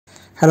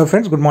Hello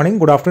friends, good morning,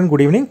 good afternoon, good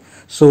evening.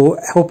 So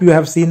I hope you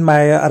have seen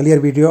my earlier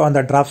video on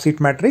the draft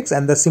seat matrix,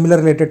 and the similar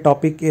related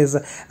topic is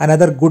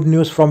another good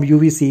news from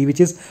UVCE, which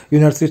is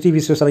University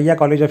Visvesvaraya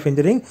College of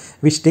Engineering,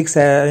 which takes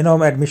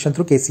admission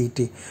through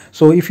KCET.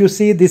 So if you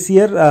see this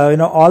year,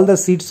 all the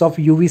seats of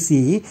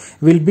UVCE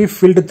will be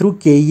filled through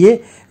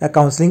KEA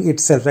counseling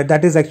itself. Right?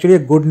 That is actually a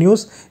good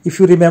news. If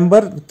you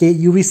remember,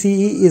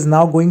 UVCE is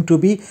now going to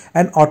be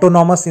an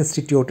autonomous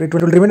institute. It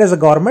will remain as a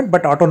government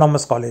but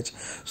autonomous college.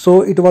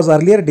 So it was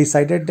earlier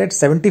decided that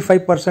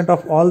 75%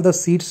 of all the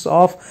seats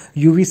of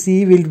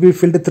UVCE will be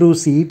filled through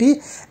CET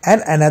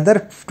and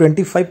another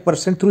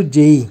 25% through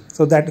JEE.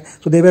 So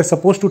they were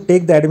supposed to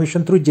take the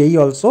admission through JEE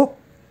also.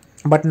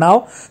 But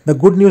now the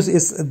good news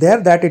is there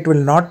that it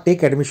will not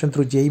take admission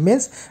through JEE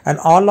mains, and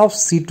all of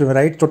seat,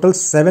 right, total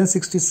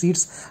 760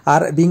 seats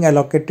are being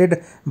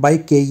allocated by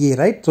KEA,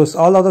 right. So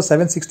all of the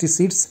 760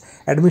 seats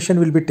admission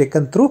will be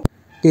taken through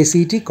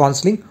KCET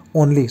counseling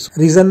only. So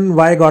reason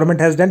why government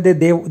has done,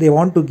 they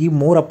want to give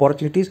more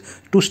opportunities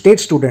to state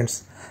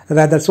students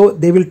rather, so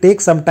they will take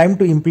some time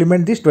to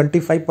implement this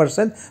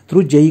 25%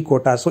 through JEE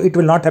quota. So it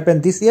will not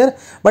happen this year,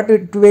 but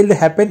it will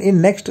happen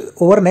in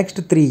over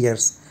next 3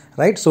 years.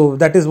 Right, so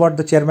that is what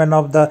the chairman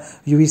of the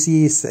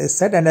UVCE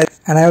said, and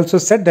I also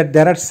said that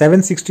there are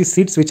 760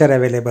 seats which are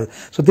available.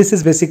 So this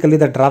is basically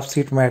the draft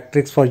seat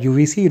matrix for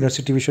UVCE,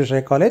 University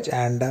Visvesvaraya College,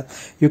 and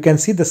you can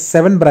see the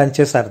 7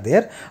 branches are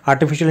there: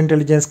 artificial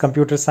intelligence,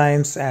 computer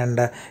science,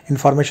 and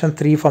information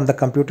 3 from the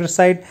computer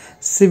side,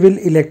 civil,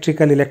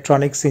 electrical,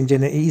 electronics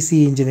engineering,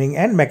 ECE engineering,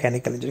 and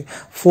mechanical engineering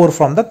 4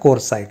 from the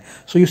core side.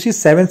 So you see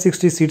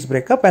 760 seats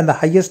break up, and the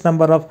highest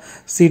number of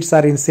seats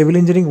are in civil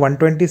engineering,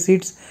 120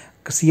 seats,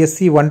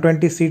 CSC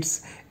 120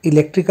 seats,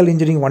 electrical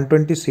engineering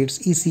 120 seats,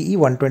 ECE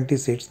 120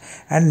 seats,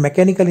 and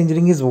mechanical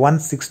engineering is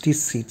 160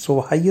 seats.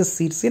 So highest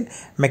seats in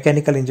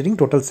mechanical engineering,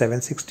 total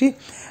 760,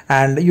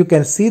 and you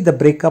can see the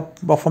breakup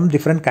from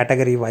different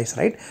category wise,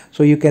 right.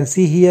 So you can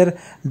see here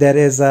there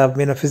is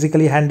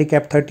physically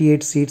handicapped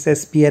 38 seats,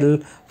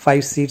 SPL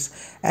 5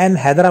 seats, and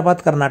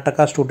Hyderabad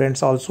Karnataka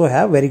students also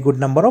have very good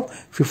number of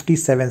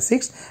 57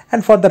 seats,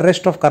 and for the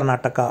rest of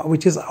Karnataka,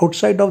 which is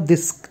outside of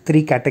these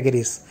 3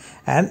 categories,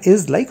 and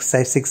is like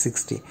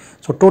 660.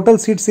 So total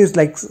seats is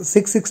like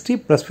 660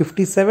 plus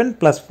 57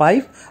 plus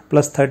 5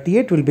 plus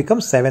 38 will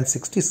become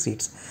 760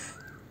 seats.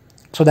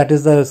 So that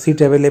is the seat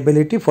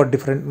availability for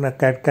different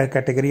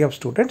category of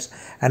students,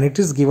 and it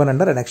is given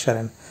under Annexure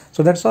N.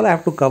 So that's all I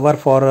have to cover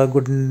for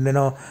good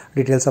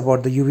details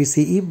about the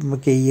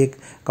UVCE KEA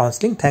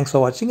counseling. Thanks for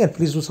watching, and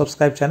please do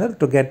subscribe channel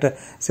to get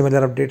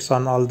similar updates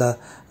on all the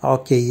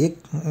KEA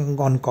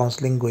on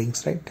counseling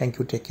goings. Right. Thank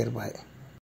you. Take care. Bye.